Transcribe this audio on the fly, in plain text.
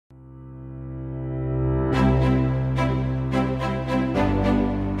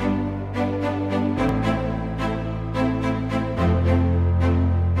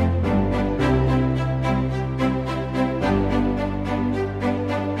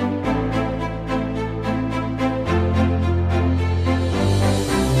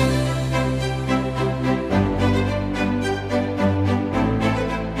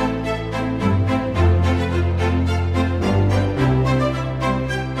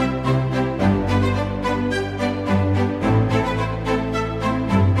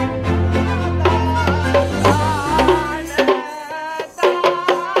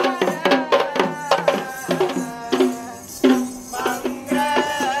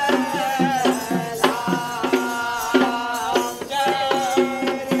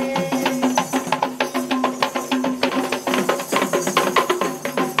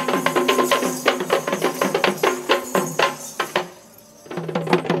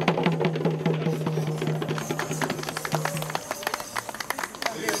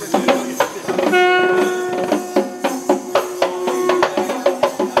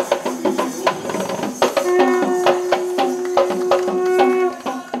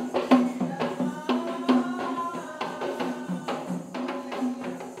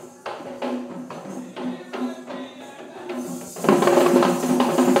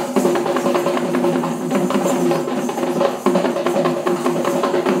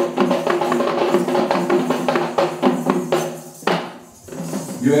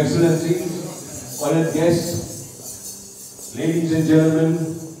Your Excellencies, honored guests, ladies and gentlemen,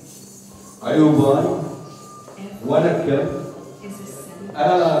 Ayuban, Wanakkam,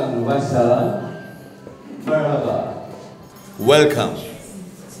 Ahlan wa sahlan, Marhaba. Welcome.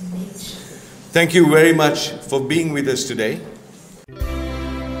 Thank you very much for being with us today.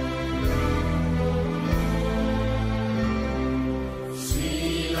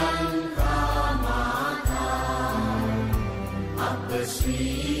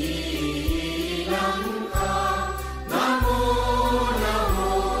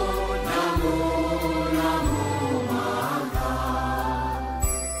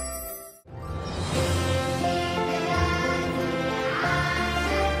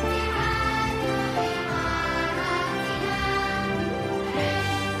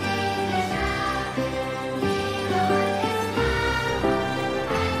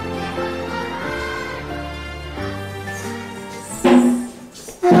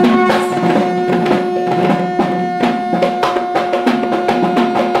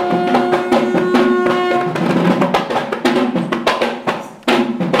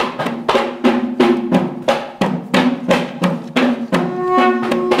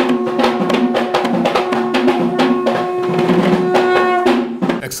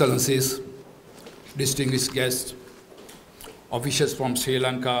 Excellencies, distinguished guests, officials from Sri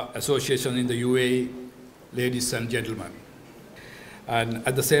Lanka Association in the UAE, ladies and gentlemen. And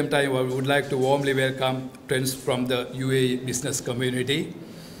at the same time, I would like to warmly welcome friends from the UAE business community,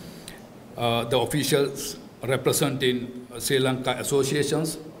 the officials representing Sri Lanka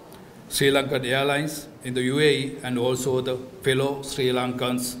associations, Sri Lankan Airlines in the UAE, and also the fellow Sri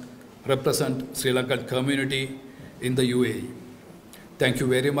Lankans represent Sri Lankan community in the UAE. Thank you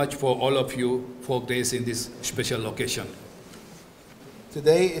very much for all of you for gracing this special occasion.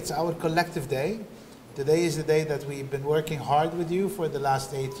 Today, it's our collective day. Today is the day that we've been working hard with you for the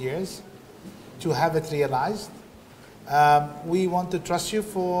last 8 years to have it realized. We want to trust you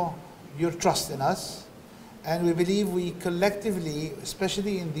for your trust in us. And we believe we collectively,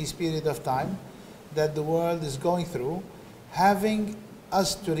 especially in this period of time that the world is going through, having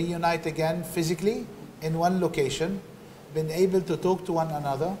us to reunite again physically in one location, been able to talk to one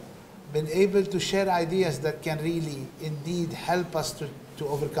another, been able to share ideas that can really indeed help us to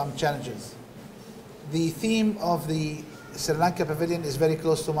overcome challenges. The theme of the Sri Lanka Pavilion is very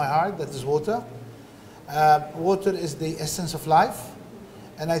close to my heart, that is water. Water is the essence of life,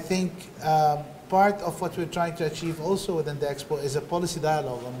 and I think part of what we're trying to achieve also within the Expo is a policy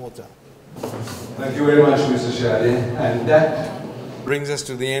dialogue on water. Thank you very much, Mr. Shade. And that Brings us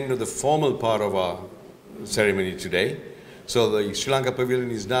to the end of the formal part of our ceremony today. So the Sri Lanka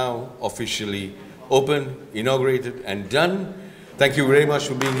Pavilion is now officially open, inaugurated and done. Thank you very much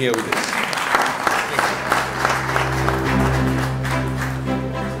for being here with us.